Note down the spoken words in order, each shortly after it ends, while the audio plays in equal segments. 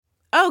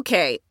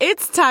Okay,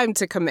 it's time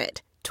to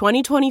commit.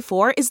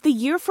 2024 is the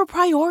year for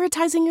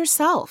prioritizing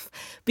yourself.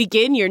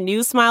 Begin your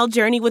new smile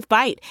journey with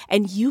Byte,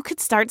 and you could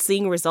start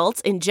seeing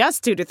results in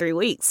just 2 to 3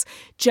 weeks.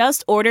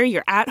 Just order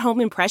your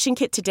at-home impression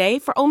kit today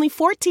for only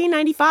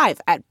 $14.95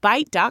 at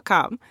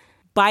Byte.com.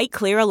 Byte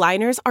Clear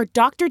aligners are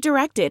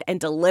doctor-directed and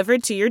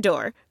delivered to your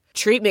door.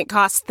 Treatment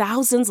costs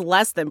thousands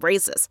less than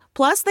braces.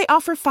 Plus, they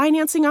offer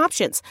financing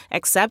options,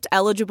 accept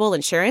eligible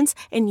insurance,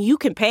 and you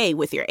can pay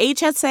with your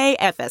HSA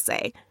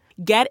FSA.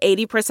 Get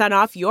 80%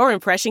 off your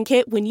impression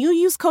kit when you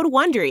use code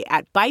WONDERY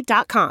at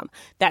Byte.com.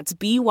 That's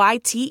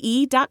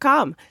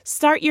BYTE.com.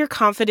 Start your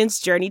confidence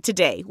journey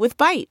today with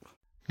Byte.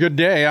 Good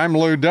day, I'm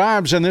Lou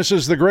Dobbs, and this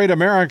is the Great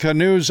America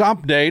News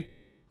Update.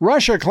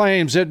 Russia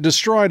claims it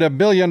destroyed $1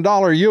 billion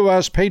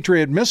U.S.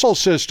 Patriot missile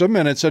system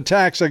in its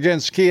attacks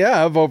against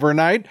Kiev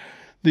overnight.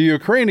 The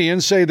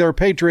Ukrainians say their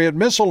Patriot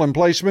missile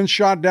emplacements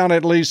shot down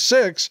at least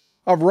 6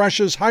 of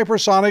Russia's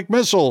hypersonic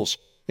missiles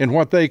in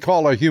what they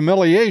call a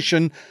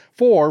humiliation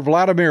for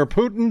Vladimir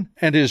Putin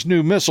and his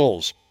new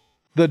missiles.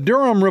 The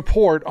Durham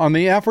report on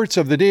the efforts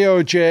of the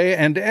DOJ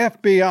and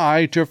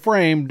FBI to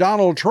frame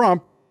Donald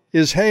Trump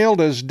is hailed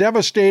as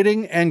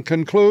devastating and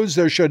concludes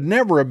there should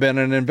never have been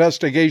an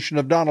investigation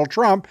of Donald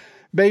Trump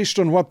based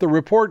on what the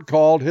report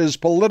called his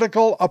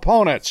political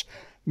opponents,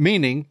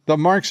 meaning the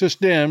Marxist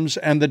Dems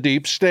and the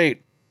deep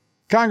state.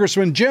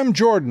 Congressman Jim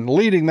Jordan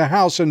leading the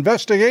House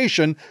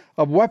investigation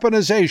of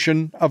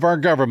weaponization of our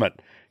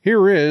government.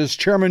 Here is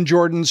Chairman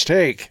Jordan's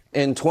take.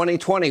 In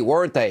 2020,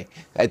 weren't they,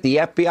 at the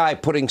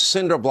FBI putting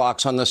cinder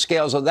blocks on the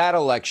scales of that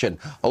election,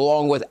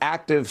 along with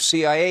active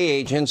CIA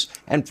agents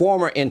and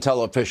former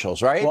intel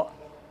officials, right?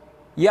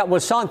 Well,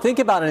 Sean, think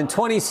about it. In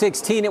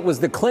 2016, it was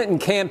the Clinton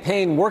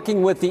campaign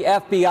working with the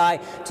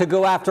FBI to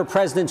go after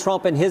President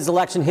Trump and his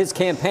election, his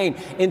campaign.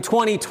 In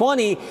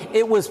 2020,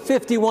 it was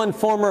 51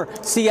 former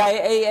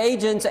CIA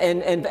agents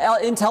and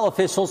intel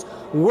officials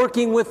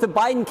working with the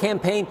Biden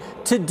campaign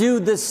to do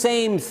the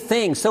same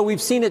thing. So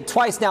we've seen it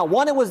twice now.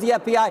 One, it was the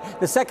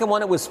FBI. The second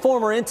one, it was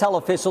former intel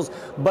officials,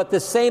 but the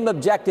same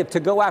objective, to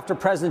go after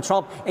President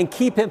Trump and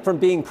keep him from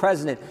being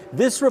president.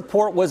 This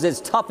report was as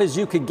tough as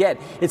you could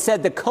get. It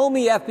said the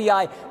Comey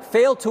FBI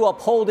failed to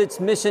uphold its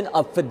mission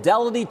of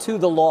fidelity to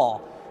the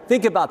law.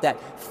 Think about that.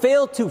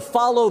 Failed to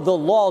follow the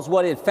laws,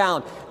 what it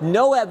found.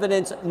 No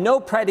evidence, no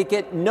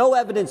predicate, no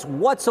evidence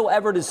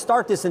whatsoever to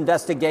start this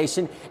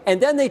investigation. And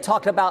then they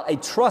talked about a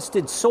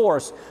trusted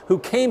source who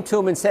came to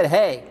him and said,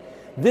 hey,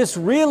 this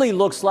really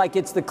looks like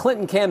it's the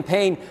Clinton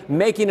campaign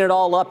making it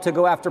all up to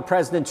go after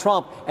President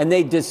Trump. And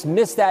they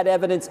dismissed that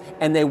evidence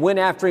and they went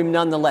after him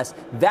nonetheless.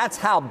 That's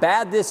how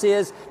bad this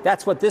is.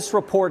 That's what this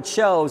report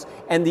shows.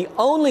 And the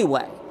only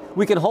way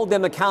we can hold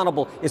them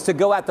accountable is to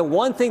go at the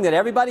one thing that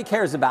everybody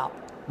cares about,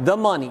 the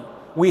money.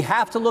 We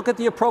have to look at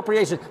the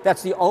appropriation.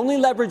 That's the only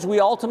leverage we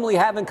ultimately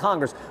have in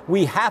Congress.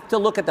 We have to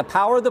look at the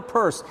power of the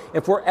purse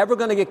if we're ever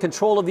going to get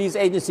control of these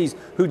agencies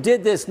who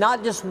did this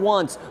not just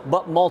once,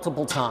 but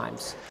multiple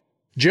times.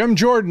 Jim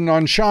Jordan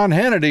on Sean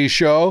Hannity's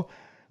show.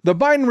 The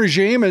Biden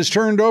regime has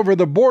turned over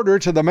the border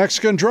to the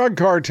Mexican drug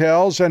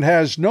cartels and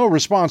has no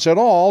response at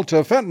all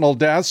to fentanyl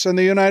deaths in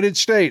the United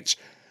States.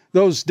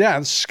 Those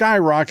deaths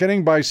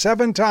skyrocketing by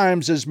 7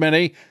 times as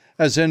many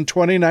as in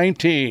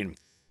 2019.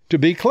 To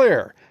be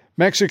clear,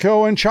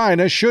 Mexico and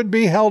China should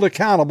be held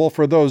accountable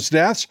for those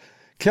deaths,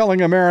 killing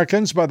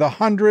Americans by the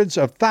hundreds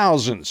of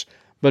thousands.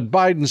 But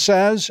Biden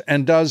says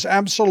and does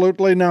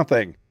absolutely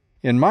nothing.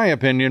 In my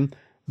opinion,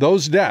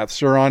 those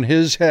deaths are on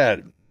his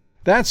head.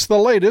 That's the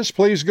latest.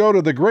 Please go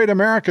to the Great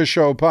America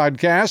Show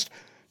podcast.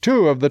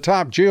 2 of the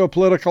top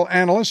geopolitical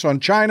analysts on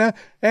China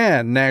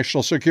and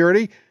national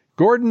security,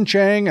 Gordon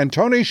Chang and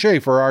Tony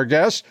Shaffer, our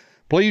guests.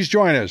 Please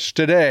join us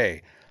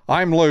today.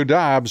 I'm Lou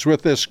Dobbs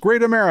with this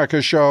Great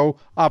America Show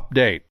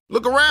update.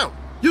 Look around.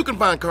 You can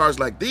find cars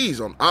like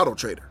these on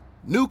AutoTrader.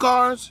 New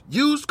cars,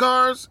 used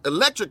cars,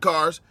 electric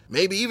cars,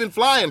 maybe even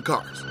flying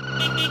cars.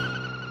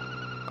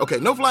 Okay,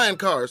 no flying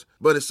cars,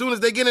 but as soon as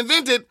they get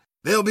invented,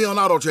 they'll be on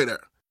AutoTrader.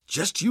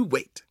 Just you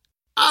wait.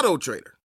 AutoTrader.